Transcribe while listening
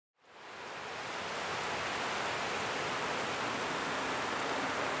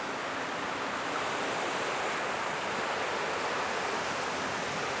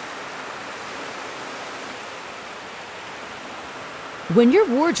When your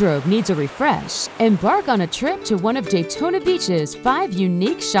wardrobe needs a refresh, embark on a trip to one of Daytona Beach's 5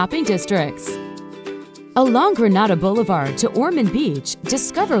 unique shopping districts. Along Granada Boulevard to Ormond Beach,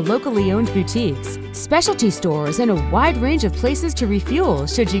 discover locally owned boutiques, specialty stores, and a wide range of places to refuel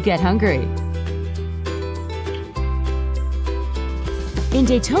should you get hungry. In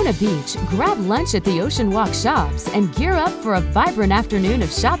Daytona Beach, grab lunch at the Ocean Walk Shops and gear up for a vibrant afternoon of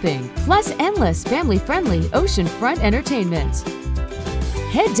shopping, plus endless family-friendly oceanfront entertainment.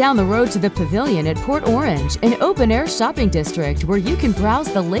 Head down the road to the Pavilion at Port Orange, an open-air shopping district where you can browse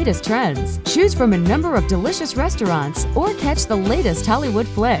the latest trends, choose from a number of delicious restaurants, or catch the latest Hollywood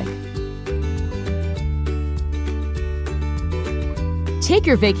flick. Take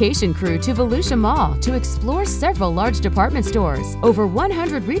your vacation crew to Volusia Mall to explore several large department stores, over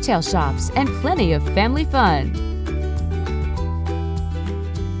 100 retail shops, and plenty of family fun.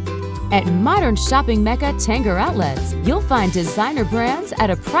 At modern shopping mecca Tanger Outlets, you'll find designer brands at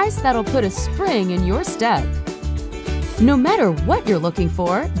a price that'll put a spring in your step. No matter what you're looking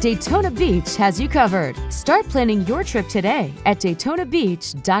for, Daytona Beach has you covered. Start planning your trip today at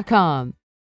DaytonaBeach.com.